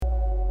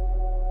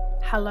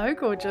Hello,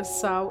 gorgeous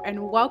soul, and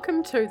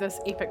welcome to this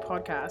epic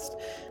podcast.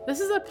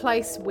 This is a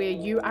place where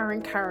you are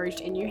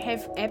encouraged and you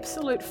have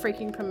absolute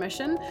freaking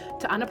permission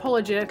to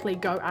unapologetically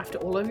go after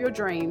all of your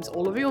dreams,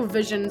 all of your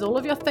visions, all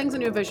of your things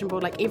on your vision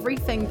board, like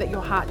everything that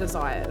your heart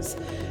desires.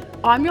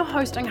 I'm your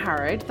host,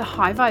 Angharad, the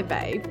High Vibe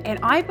Babe, and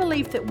I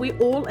believe that we're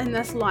all in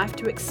this life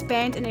to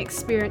expand and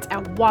experience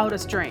our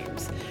wildest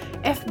dreams.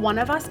 If one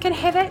of us can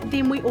have it,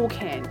 then we all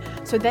can.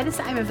 So that is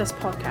the aim of this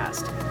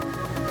podcast.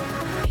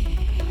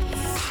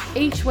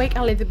 Each week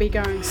I'll either be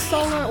going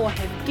solo or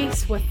have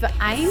guests with the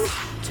aim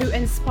to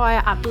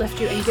inspire,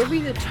 uplift you and give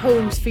you the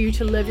tools for you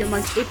to live your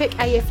most epic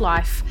AF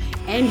life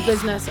and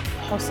business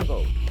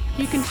possible.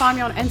 You can find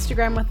me on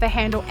Instagram with the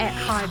handle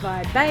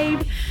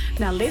 @HighVibeBabe.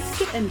 Now let's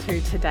get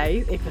into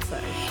today's episode.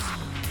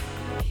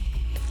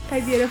 Hey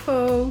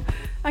beautiful,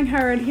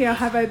 Angharad here,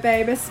 High Vibe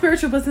Babe, a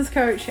spiritual business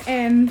coach,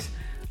 and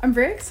I'm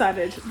very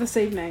excited this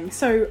evening.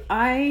 So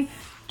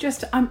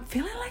I'm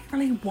feeling like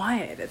really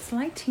wired. It's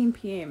like 10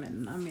 p.m.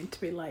 and I'm meant to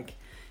be like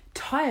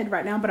tired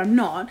right now, but I'm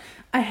not.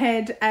 I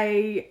had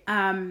a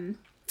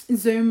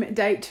Zoom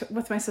date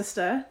with my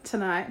sister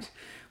tonight.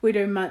 We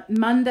do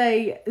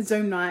Monday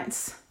Zoom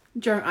nights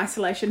during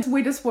isolation.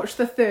 We just watched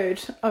the third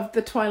of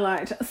the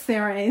Twilight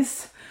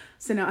series.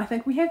 So now I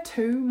think we have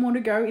 2 more to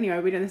go. Anyway,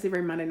 we do this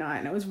every Monday night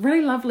and it was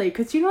really lovely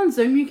because on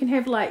Zoom you can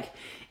have like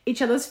each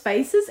other's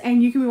faces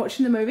and you can be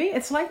watching the movie.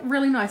 It's like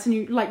really nice and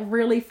you like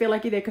really feel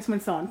like you're there because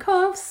when someone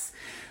coughs,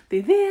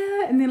 they're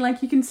there, and then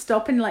like you can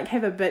stop and like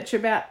have a bitch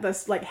about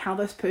this, like how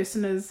this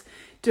person is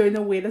doing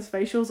the weirdest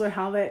facials or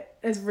how that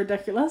is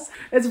ridiculous.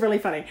 It's really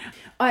funny.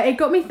 It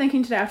got me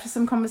thinking today after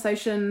some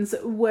conversations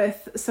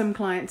with some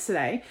clients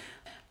today.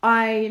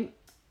 I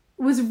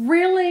was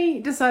really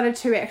decided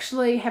to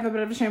actually have a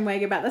bit of a shame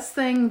wag about this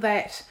thing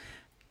that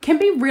can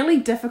be really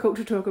difficult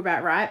to talk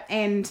about, right?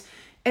 And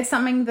it's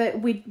something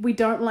that we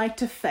don't like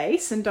to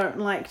face and don't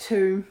like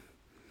to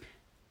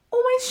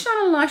always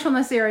shine a light on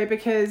this area,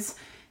 because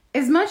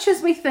as much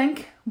as we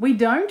think we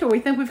don't, or we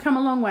think we've come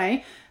a long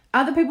way,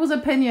 other people's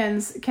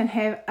opinions can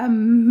have a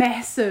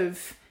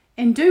massive,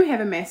 and do have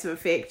a massive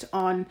effect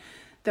on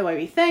the way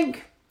we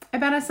think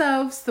about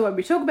ourselves, the way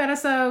we talk about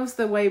ourselves,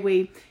 the way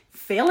we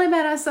feel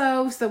about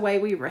ourselves, the way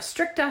we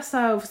restrict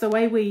ourselves, the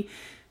way we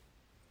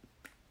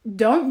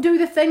don't do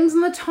the things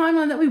in the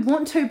timeline that we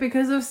want to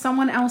because of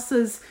someone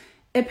else's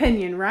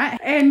opinion, right?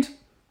 And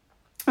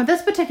with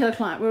this particular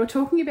client, we were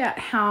talking about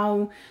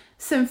how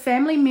some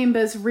family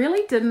members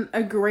really didn't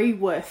agree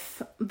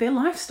with their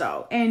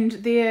lifestyle,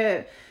 and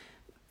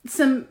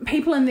some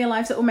people in their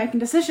lives that were making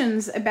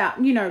decisions about,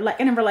 like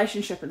in a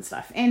relationship and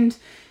stuff. And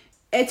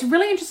it's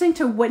really interesting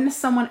to witness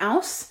someone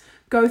else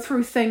go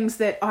through things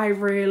that I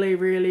really,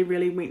 really,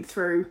 really went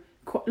through,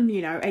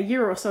 a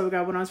year or so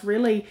ago when I was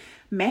really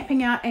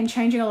mapping out and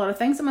changing a lot of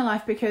things in my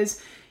life,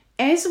 because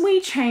as we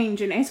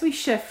change and as we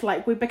shift,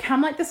 like we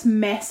become like this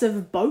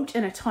massive boat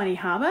in a tiny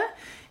harbor,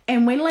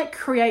 and we like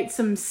create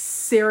some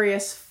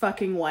serious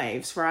fucking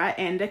waves, right?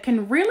 And it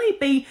can really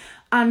be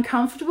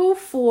uncomfortable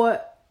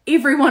for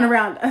everyone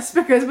around us,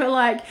 because we're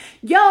like,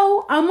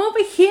 yo, I'm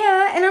over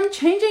here and I'm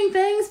changing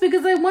things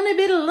because I want a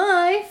better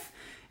life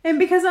and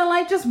because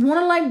I just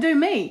want to do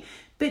me.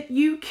 But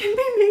you can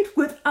be met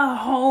with a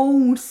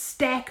whole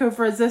stack of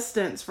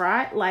resistance,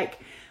 right? Like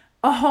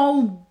a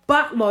whole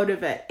buttload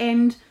of it.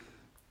 And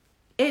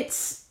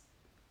it's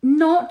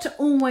not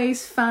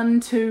always fun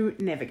to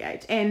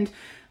navigate. And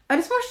I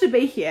just wanted to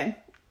be here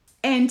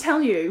and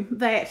tell you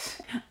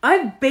that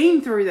I've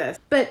been through this,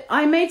 but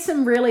I made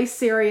some really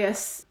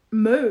serious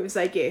moves,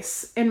 I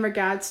guess, in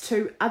regards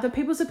to other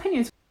people's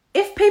opinions.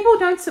 If people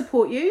don't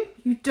support you,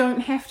 you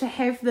don't have to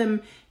have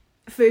them,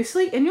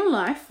 firstly, in your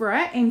life,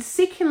 right? And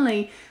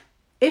secondly,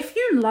 if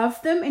you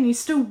love them and you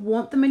still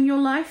want them in your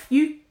life,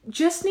 you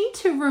just need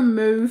to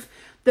remove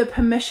the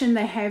permission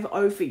they have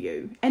over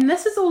you. And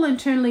this is all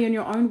internally in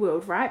your own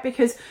world, right?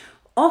 Because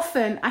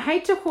often, I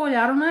hate to call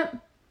out on it,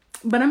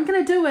 but I'm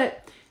going to do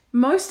it.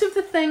 Most of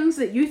the things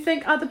that you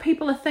think other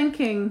people are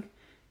thinking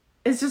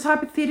is just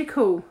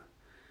hypothetical.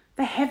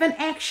 They haven't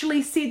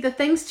actually said the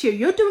things to you.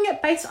 You're doing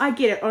it I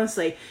get it,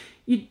 honestly.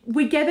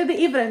 We gather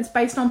the evidence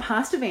based on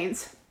past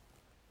events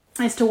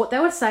as to what they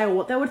would say or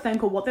what they would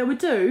think or what they would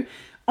do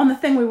on the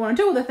thing we want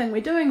to do or the thing we're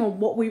doing or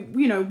what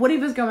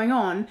whatever's going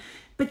on.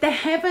 But they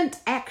haven't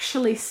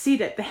actually said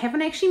it. They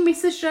haven't actually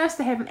messaged us.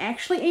 They haven't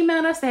actually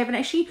emailed us. They haven't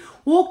actually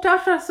walked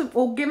after us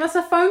or given us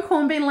a phone call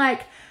and been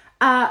like,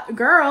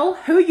 girl,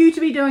 who are you to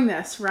be doing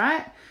this,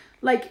 right?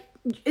 Like,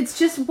 it's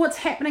just what's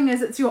happening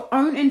is it's your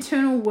own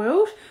internal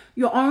world,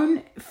 your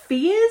own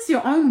fears,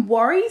 your own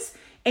worries,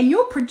 and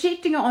you're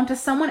projecting it onto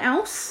someone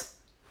else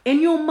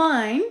in your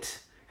mind,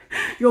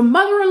 your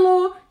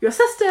mother-in-law, your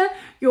sister,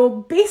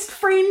 your best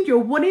friend, your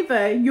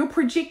whatever. You're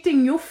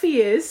projecting your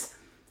fears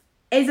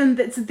as in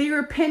it's their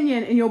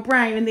opinion in your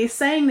brain, and they're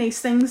saying these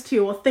things to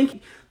you or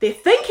they're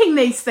thinking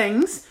these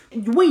things.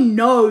 We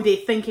know they're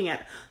thinking it.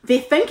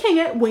 They're thinking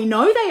it. We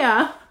know they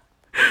are.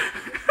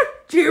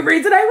 Do you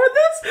resonate with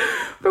this?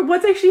 But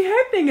what's actually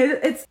happening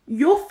is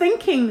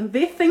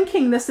they're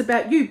thinking this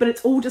about you, but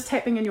it's all just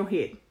happening in your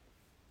head.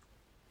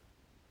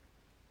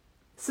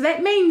 So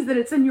that means that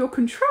it's in your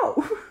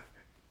control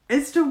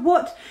as to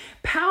what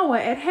power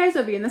it has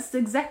over you. And this is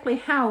exactly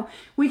how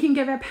we can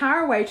give our power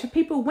away to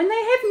people when they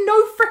have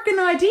no freaking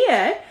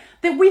idea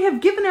that we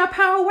have given our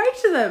power away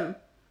to them.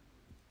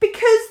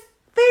 Because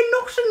they're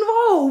not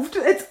involved.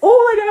 It's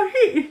all in our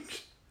head.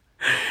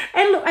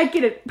 And look, I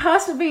get it.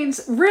 Past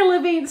events, real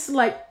events,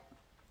 like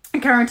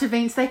current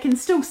events, they can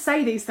still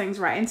say these things,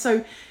 right? And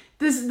so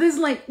there's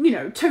like, you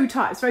know, two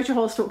types. Rachel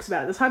Hollis talks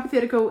about it. There's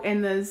hypothetical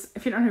and there's,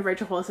 if you don't know who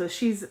Rachel Hollis is,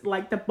 she's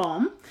like the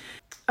bomb.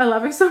 I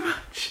love her so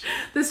much.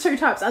 There's two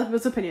types, other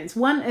people's opinions.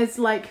 One is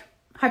like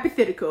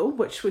hypothetical,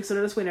 which we sort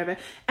of just went over.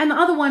 And the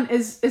other one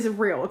is a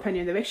real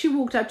opinion. They've actually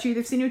walked up to you,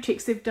 they've seen your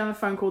text, they've done a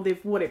phone call,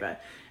 they've whatever.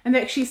 And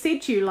they actually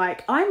said to you,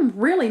 like, I'm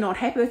really not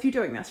happy with you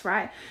doing this,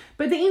 right?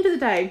 But at the end of the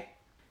day,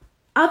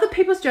 other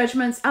people's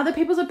judgments, other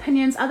people's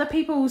opinions, other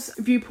people's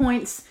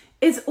viewpoints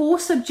is all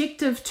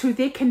subjective to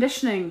their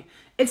conditioning.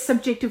 It's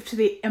subjective to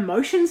their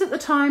emotions at the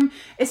time.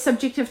 It's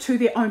subjective to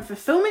their own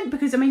fulfillment.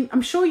 Because, I mean,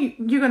 I'm sure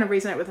you're going to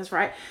resonate with this,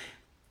 right?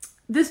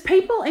 There's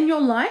people in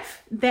your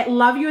life that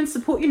love you and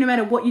support you no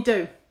matter what you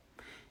do.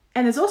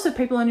 And there's also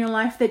people in your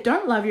life that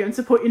don't love you and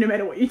support you no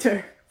matter what you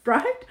do,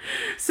 right?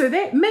 So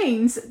that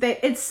means that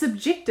it's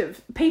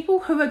subjective. People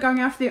who are going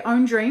after their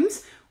own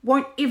dreams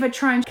won't ever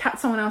try and cut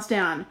someone else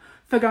down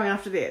for going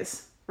after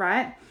theirs,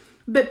 right?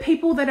 But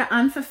people that are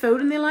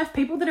unfulfilled in their life,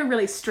 people that are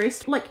really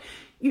stressed, like,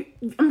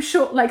 I'm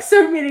sure, like,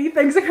 so many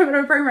things are coming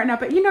to my brain right now,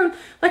 but you know,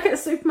 like at a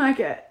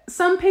supermarket,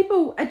 some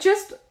people are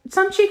just,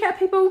 some checkout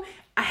people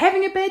are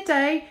having a bad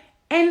day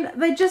and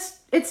they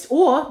just,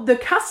 or the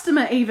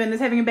customer even is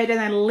having a bad day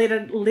and they let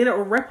it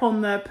rip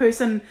on the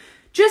person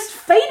just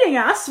feeding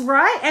us,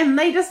 right? And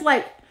they just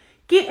like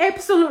get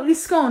absolutely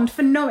scorned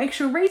for no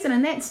actual reason.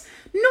 And that's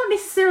not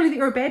necessarily that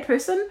you're a bad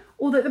person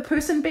or that the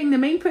person being the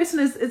mean person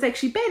is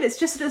actually bad. It's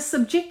just it's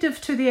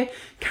subjective to their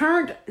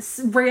current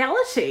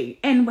reality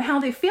and how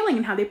they're feeling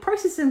and how they're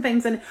processing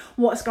things and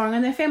what's going on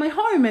in their family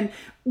home and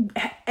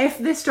if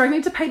they're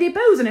struggling to pay their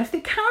bills and if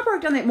their car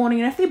broke down that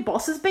morning and if their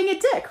boss is being a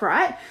dick,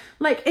 right?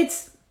 Like,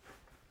 it's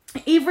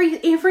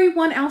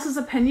everyone else's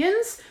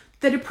opinions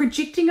that are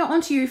projecting it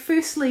onto you.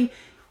 Firstly,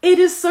 it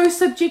is so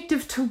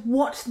subjective to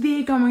what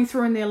they're going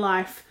through in their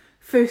life,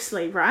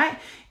 firstly, right?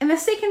 And the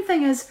second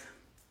thing is,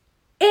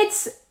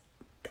 it's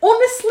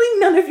honestly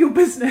none of your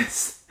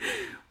business.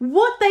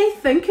 What they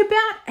think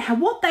about,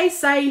 what they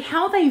say,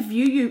 how they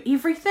view you,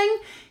 everything,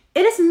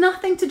 it has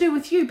nothing to do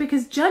with you,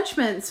 because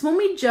judgments, when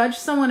we judge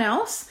someone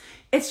else,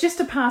 it's just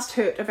a past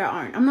hurt of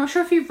our own. I'm not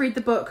sure if you've read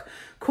the book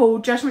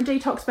called Judgment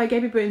Detox by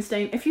Gabby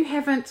Bernstein. If you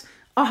haven't,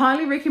 I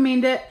highly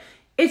recommend it.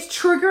 It's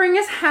triggering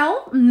as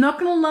hell, I'm not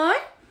gonna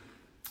lie.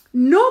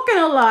 Not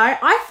gonna lie,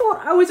 I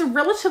thought I was a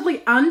relatively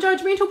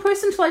unjudgmental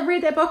person until I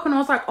read that book and I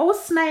was like, oh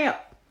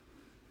snap.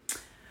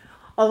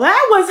 Oh,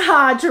 that was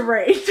hard to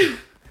read.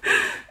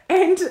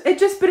 And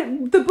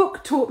the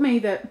book taught me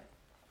that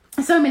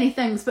so many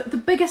things, but the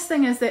biggest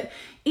thing is that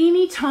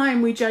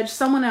anytime we judge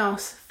someone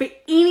else for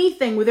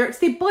anything, whether it's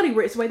their body,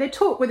 whether it's the way they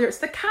talk, whether it's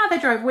the car they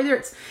drive, whether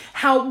it's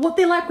what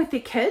they're like with their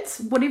kids,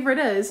 whatever it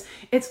is,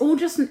 it's all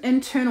just an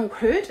internal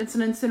hurt. It's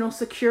an internal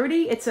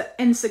security. It's an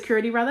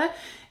insecurity rather.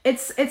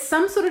 It's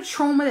some sort of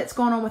trauma that's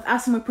gone on with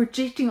us and we're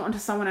projecting it onto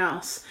someone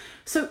else.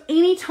 So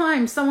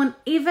anytime someone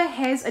ever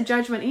has a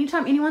judgment,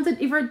 anytime anyone's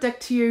ever a dick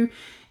to you,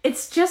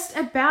 it's just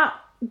about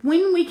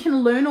when we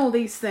can learn all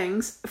these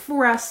things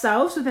for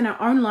ourselves within our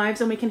own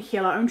lives and we can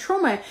heal our own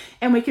trauma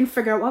and we can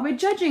figure out why we're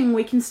judging,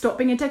 we can stop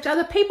being addicted to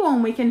other people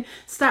and we can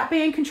start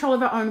being in control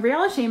of our own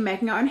reality and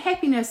making our own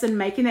happiness and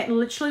making that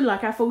literally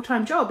like our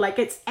full-time job. Like,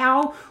 it's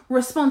our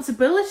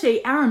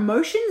responsibility, our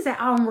emotions,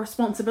 our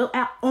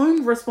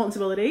own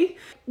responsibility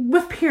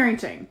with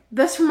parenting.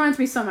 This reminds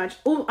me so much.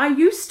 I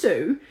used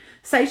to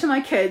say to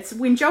my kids,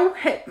 when Joel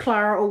hit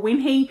Clara or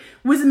when he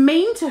was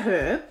mean to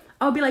her,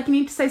 I'll be like, you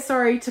need to say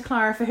sorry to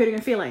Clara for hurting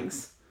her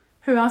feelings.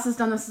 Who else has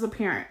done this as a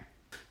parent?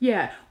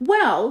 Yeah.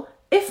 Well,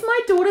 if my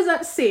daughter's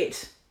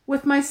upset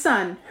with my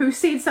son who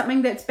said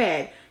something that's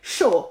bad,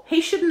 sure,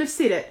 he shouldn't have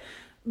said it.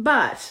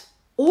 But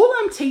all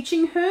I'm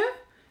teaching her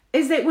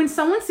is that when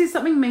someone says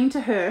something mean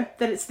to her,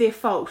 that it's their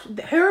fault.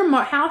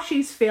 How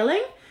she's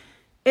feeling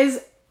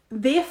is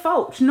their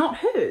fault, not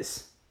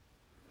hers.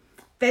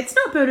 That's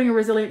not building a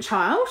resilient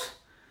child.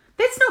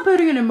 That's not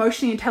building an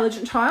emotionally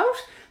intelligent child.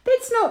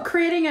 That's not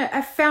creating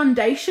a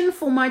foundation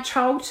for my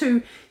child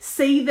to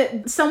see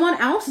that someone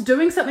else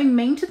doing something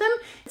mean to them.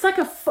 It's like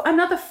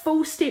another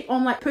full step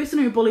on, like, person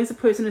who bullies a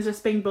person is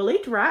just being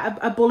bullied, right?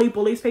 A bully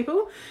bullies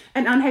people.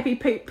 An unhappy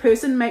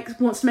person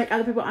wants to make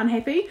other people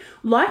unhappy.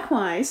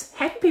 Likewise,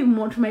 happy people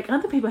want to make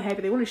other people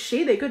happy. They want to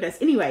share their goodness.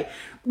 Anyway,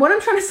 what I'm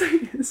trying to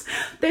say is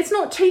that's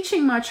not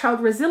teaching my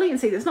child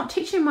resiliency. That's not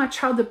teaching my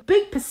child the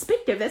big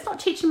perspective. That's not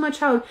teaching my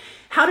child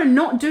how to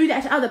not do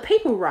that to other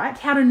people, right?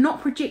 How to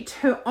not project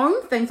her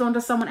own things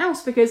onto someone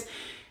else, because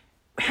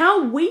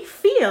how we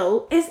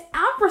feel is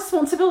our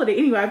responsibility.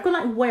 Anyway, I've gone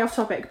like way off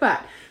topic,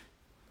 but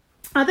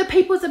other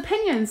people's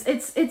opinions,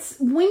 it's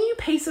when you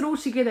piece it all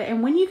together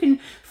and when you can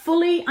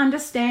fully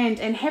understand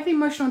and have the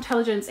emotional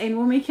intelligence, and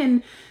when we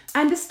can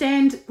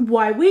understand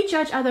why we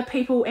judge other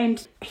people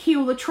and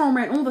heal the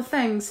trauma and all the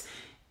things,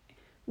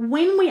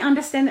 when we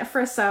understand that for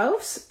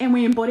ourselves and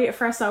we embody it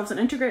for ourselves and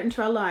integrate it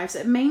into our lives,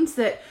 it means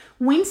that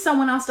when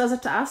someone else does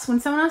it to us, when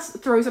someone else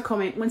throws a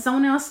comment, when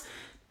someone else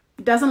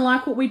doesn't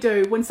like what we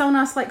do, when someone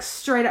else like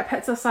straight up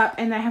hits us up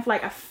and they have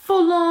like a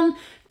full-on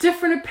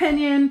different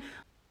opinion,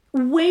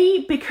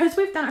 because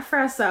we've done it for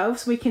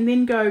ourselves, we can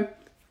then go,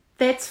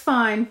 that's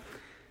fine,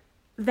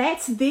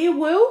 that's their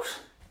world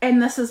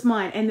and this is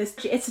mine, and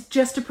it's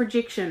just a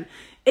projection.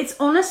 It's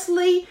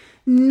honestly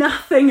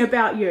nothing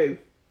about you,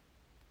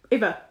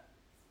 ever.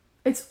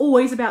 It's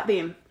always about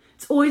them.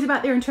 It's always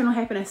about their internal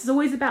happiness. It's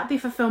always about their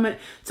fulfillment.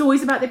 It's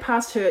always about their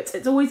past hurts.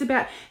 It's always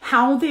about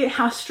how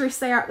stressed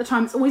they are at the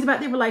time. It's always about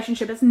their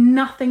relationship. It's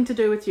nothing to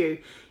do with you.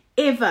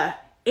 Ever,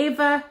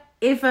 ever,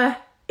 ever,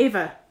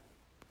 ever.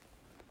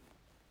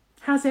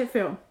 How's that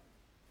feel?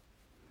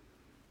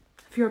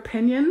 Have your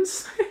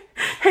opinions,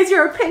 has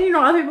your opinion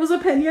on other people's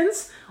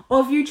opinions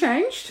of you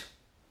changed?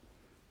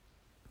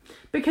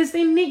 Because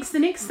then the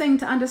next thing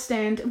to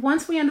understand,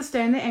 once we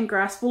understand that and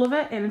grasp all of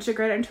it and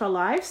integrate it into our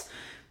lives,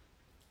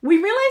 we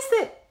realize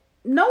that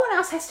no one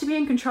else has to be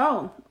in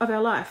control of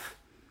our life.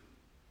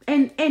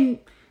 And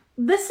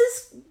this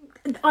is,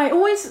 I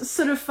always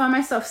sort of find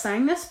myself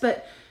saying this,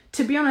 but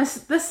to be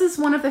honest, this is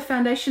one of the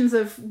foundations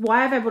of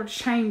why I've been able to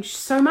change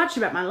so much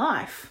about my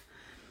life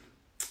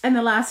in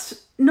the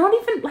last,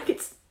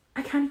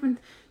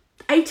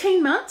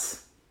 18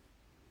 months.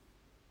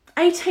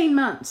 18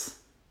 months.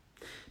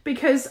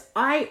 Because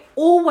I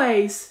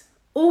always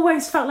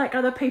felt like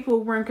other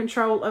people were in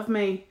control of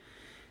me.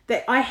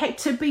 That I had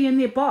to be in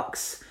their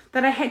box.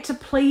 That I had to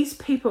please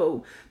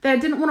people. That I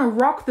didn't want to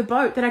rock the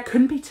boat. That I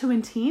couldn't be too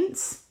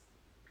intense.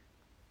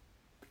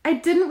 I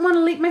didn't want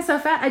to let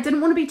myself out. I didn't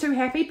want to be too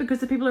happy because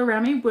the people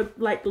around me were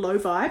like low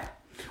vibe.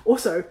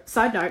 Also,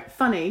 side note,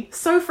 funny,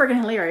 so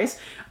friggin' hilarious.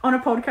 On a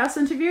podcast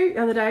interview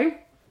the other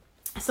day,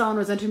 someone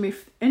was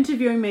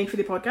interviewing me for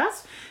the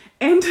podcast.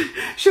 And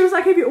she was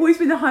like, have you always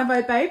been the high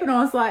vibe babe? And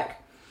I was like,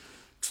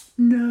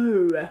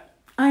 no,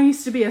 I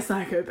used to be a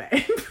psycho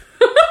babe.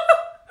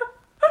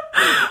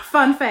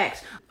 Fun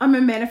fact, I'm a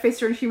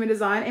manifestor in human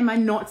design and my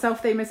not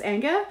self theme is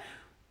anger.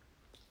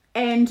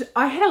 And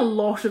I had a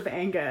lot of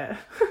anger,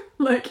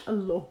 like a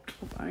lot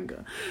of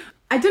anger.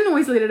 I didn't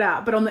always let it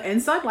out, but on the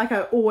inside, like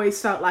I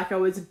always felt like I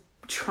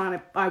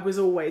was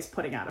always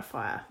putting out a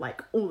fire,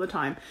 like all the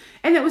time.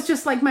 And it was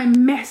just like my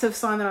massive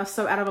sign that I was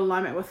so out of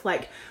alignment with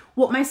like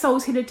what my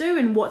soul's here to do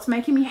and what's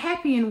making me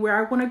happy and where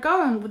I want to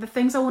go and the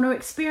things I want to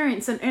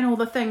experience and all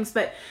the things.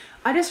 But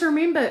I just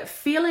remember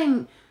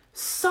feeling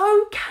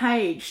so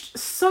caged,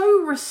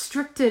 so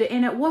restricted,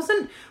 and it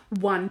wasn't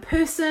one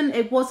person,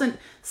 it wasn't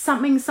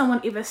something someone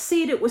ever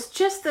said, it was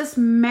just this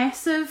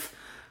massive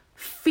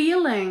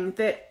feeling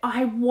that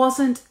I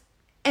wasn't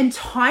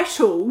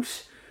entitled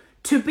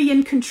to be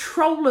in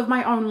control of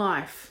my own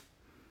life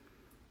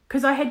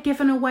because I had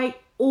given away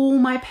all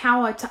my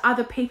power to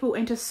other people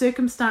and to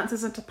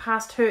circumstances and to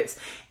past hurts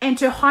and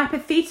to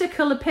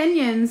hypothetical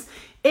opinions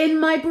in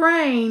my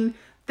brain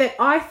that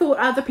I thought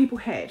other people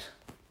had.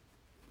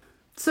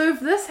 So if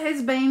this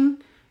has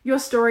been your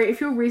story, if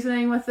you're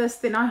resonating with this,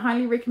 then I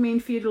highly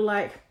recommend for you to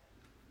like,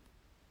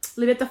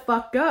 let it the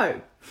fuck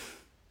go.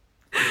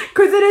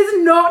 Because it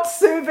is not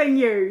serving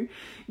you.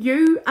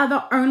 You are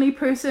the only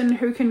person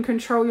who can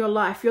control your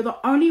life. You're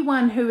the only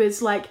one who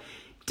is like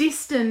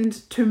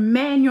destined to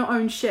man your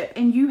own ship.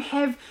 And you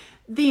have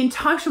the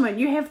entitlement,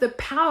 you have the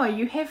power,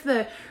 you have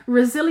the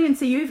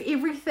resiliency, you have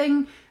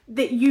everything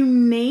that you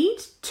need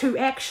to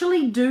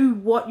actually do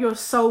what your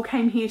soul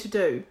came here to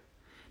do.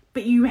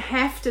 But you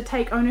have to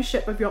take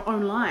ownership of your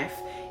own life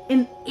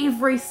in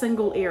every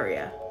single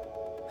area.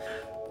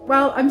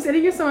 Well, I'm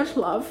sending you so much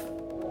love.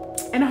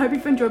 And I hope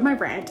you've enjoyed my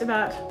rant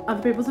about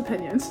other people's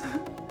opinions.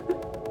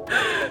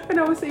 And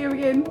I will see you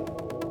again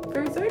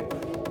very soon.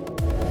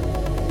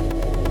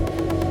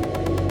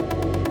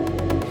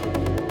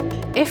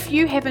 If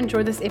you have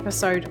enjoyed this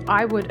episode,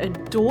 I would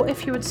adore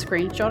if you would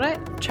screenshot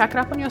it, chuck it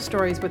up on your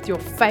stories with your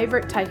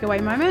favorite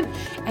takeaway moment,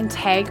 and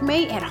tag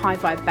me at High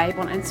Vibe Babe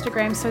on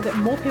Instagram so that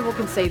more people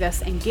can see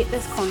this and get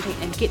this content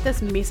and get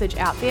this message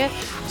out there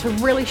to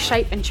really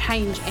shape and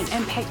change and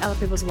impact other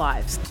people's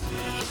lives.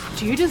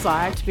 Do you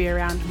desire to be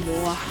around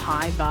more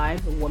high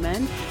vibe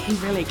women who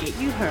really get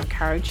you, who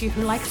encourage you,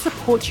 who like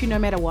support you no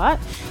matter what?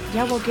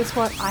 Yeah, well, guess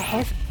what? I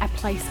have a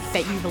place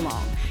that you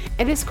belong.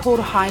 It is called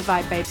High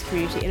Vibe Babes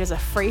Community. It is a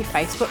free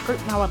Facebook group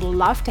and I would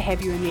love to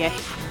have you in there.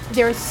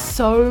 There are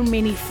so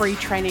many free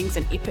trainings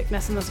and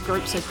epicness in this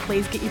group, so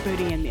please get your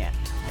booty in there.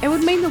 It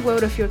would mean the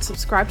world if you would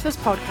subscribe to this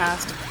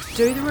podcast,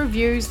 do the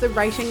reviews, the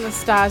rating, the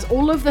stars,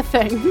 all of the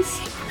things.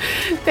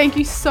 Thank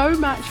you so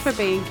much for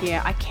being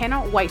here. I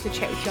cannot wait to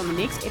chat with you on the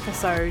next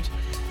episode.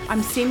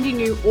 I'm sending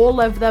you all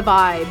of the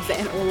vibes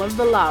and all of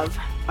the love.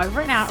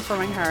 Over and out from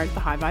her, the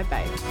High Vibe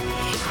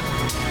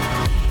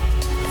Babe.